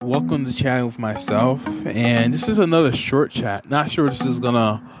welcome to chatting with myself. And this is another short chat. Not sure this is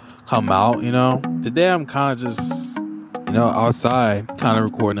gonna come out, Today I'm kind of just, outside, kind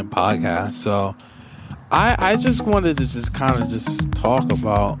of recording a podcast. So I just wanted to just kind of just talk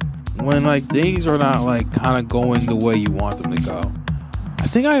about when like things are not like kind of going the way you want them to go. I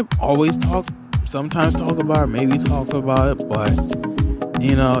think I always sometimes talk about it, maybe talk about it, but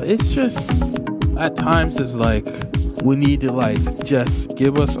it's just at times it's like we need to like just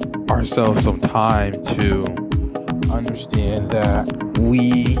give ourselves some time to understand that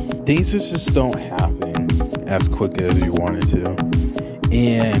things just don't happen as quick as you wanted to.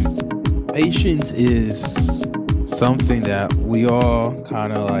 And patience is something that we all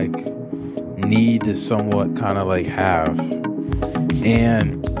kind of like need to somewhat kind of like have.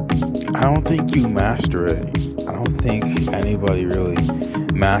 And I don't think you master it. I don't think anybody really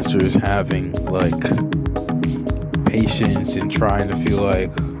masters having like patience and trying to feel like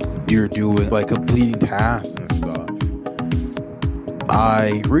you're doing like completing tasks and stuff.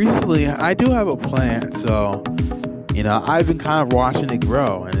 I do have a plant, so I've been kind of watching it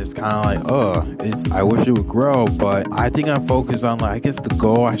grow, and it's kind of like, I wish it would grow, but I think I'm focused on like, I guess the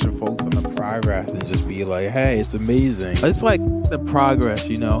goal, I should focus on the progress and just be like, hey, it's amazing. It's like the progress,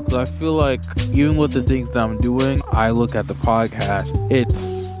 because I feel like even with the things that I'm doing, I look at the podcast,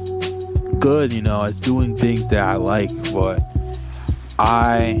 it's good, it's doing things that I like, but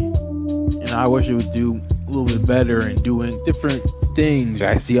I wish it would do a little bit better in doing different things.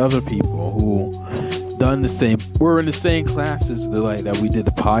 I see other people who we're in the same classes that we did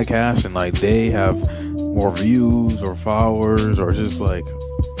the podcast, and like they have more views or followers or just like,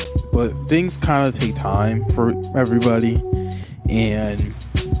 but things kind of take time for everybody, and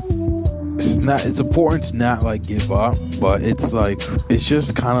it's important to not like give up, but it's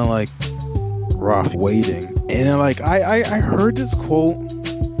just kind of like rough waiting. And then like I heard this quote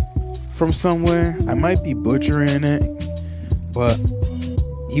from somewhere, I might be butchering it, but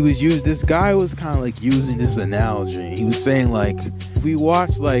this guy was kind of like using this analogy. He was saying like, if we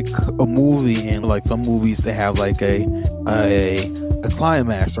watch like a movie, and like some movies they have like a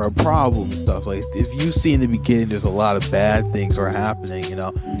climax or a problem and stuff, like if you see in the beginning there's a lot of bad things are happening, you're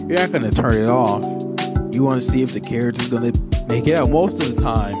not going to turn it off. You want to see if the character's going to make it out. Most of the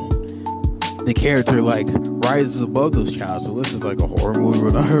time the character like rises above those challenges. So this is like a horror movie or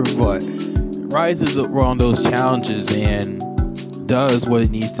whatever, but rises around those challenges and does what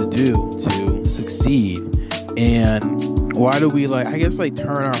it needs to do to succeed. And why do we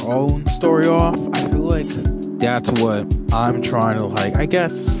turn our own story off? I feel like that's what I'm trying to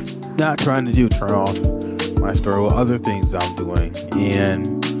not trying to do, turn off my story with other things that I'm doing.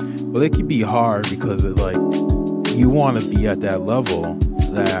 But it can be hard because it like you want to be at that level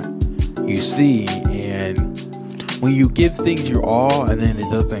that you see, and when you give things your all and then it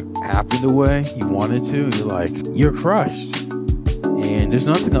doesn't happen the way you want it to, you're crushed. And there's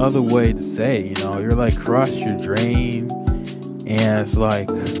nothing other way to say, you're like crushed, you're drained, and it's like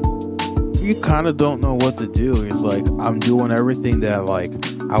you kind of don't know what to do. It's like I'm doing everything that like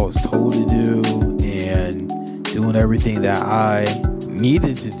I was told to do and doing everything that I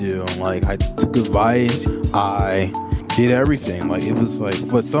needed to do. Like I took advice, I did everything. Like it was like,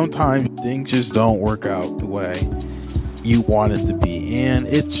 but sometimes things just don't work out the way you want it to be, and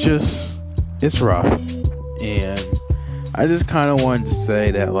it's rough. And I just kind of wanted to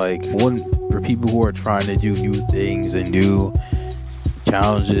say that like for people who are trying to do new things and new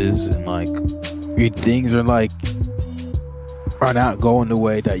challenges, and like your things are not going the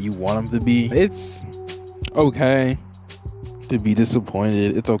way that you want them to be, it's okay to be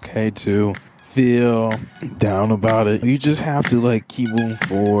disappointed. It's okay to feel down about it. You just have to like keep moving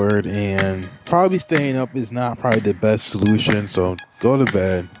forward, and probably staying up is not probably the best solution, so go to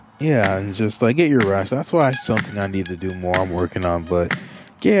bed. Yeah, and just like get your rest. That's why it's something I need to do more. I'm working on, but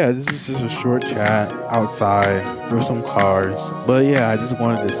yeah, this is just a short chat outside. There's some cars, but yeah, I just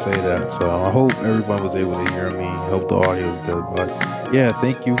wanted to say that. So I hope everyone was able to hear me. I hope the audio was good, but yeah,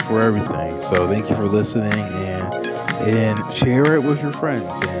 thank you for everything. So thank you for listening, and share it with your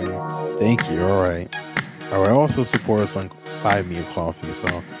friends, and thank you. All right. Also support us on Buy Me a Coffee,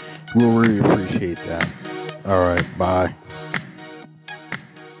 so we'll really appreciate that. All right, bye.